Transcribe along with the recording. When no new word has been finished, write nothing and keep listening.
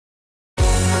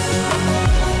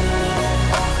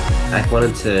I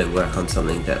wanted to work on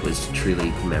something that was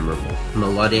truly memorable.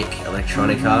 Melodic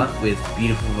electronica with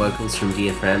beautiful vocals from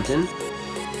dear Frampton.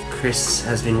 Chris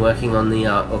has been working on the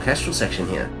orchestral section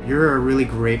here. You're a really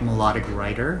great melodic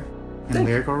writer and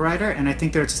lyrical writer, and I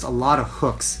think there's just a lot of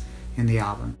hooks in the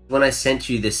album. When I sent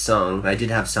you this song, I did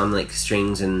have some like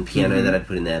strings and piano that I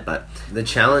put in there, but the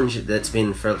challenge that's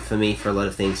been for me for a lot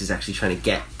of things is actually trying to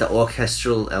get the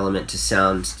orchestral element to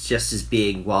sound just as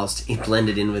big whilst it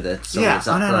blended in with a song. Yeah,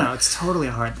 no, it's totally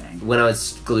a hard thing. When I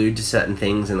was glued to certain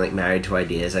things and like married to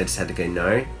ideas, I just had to go,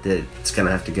 no, that it's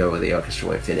gonna have to go where the orchestra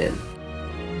won't fit in.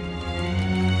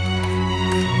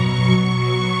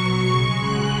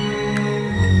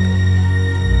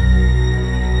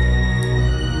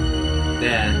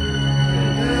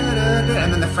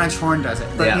 And then the French horn does it.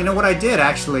 But you know what I did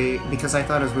actually, because I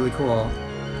thought it was really cool,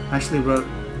 I actually wrote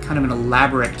kind of an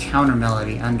elaborate counter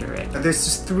melody under it. There's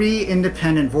just 3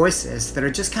 independent voices that are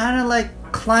just kind of like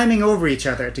climbing over each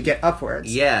other to get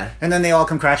upwards. Yeah. And then they all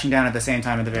come crashing down at the same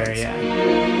time at the very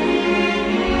end.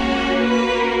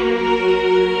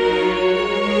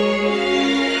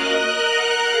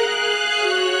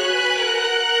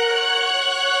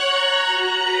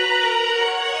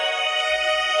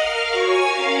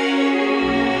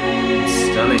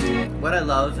 What I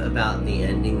love about the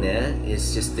ending there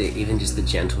is just even just the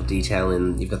gentle detail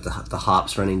in, you've got the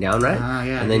harps running down, right?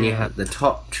 Yeah. And then you have the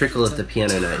top trickle of the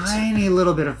piano notes. Tiny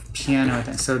little bit of piano at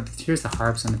the end. So here's the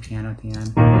harps and the piano at the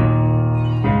end.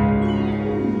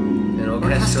 And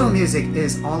orchestral music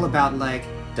is all about like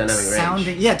dynamic range.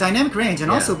 Yeah, dynamic range, and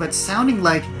also but sounding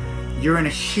like you're in a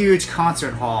huge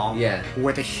concert hall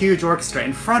with a huge orchestra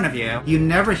in front of you. You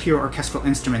never hear orchestral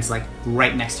instruments like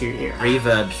right next to your ear.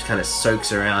 Reverb kind of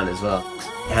soaks around as well.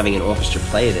 Having an orchestra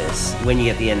play this, when you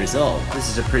get the end result, this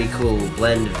is a pretty cool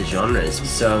blend of the genres.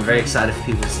 So I'm very excited for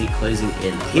people to see closing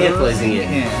in. Here, closing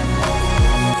in.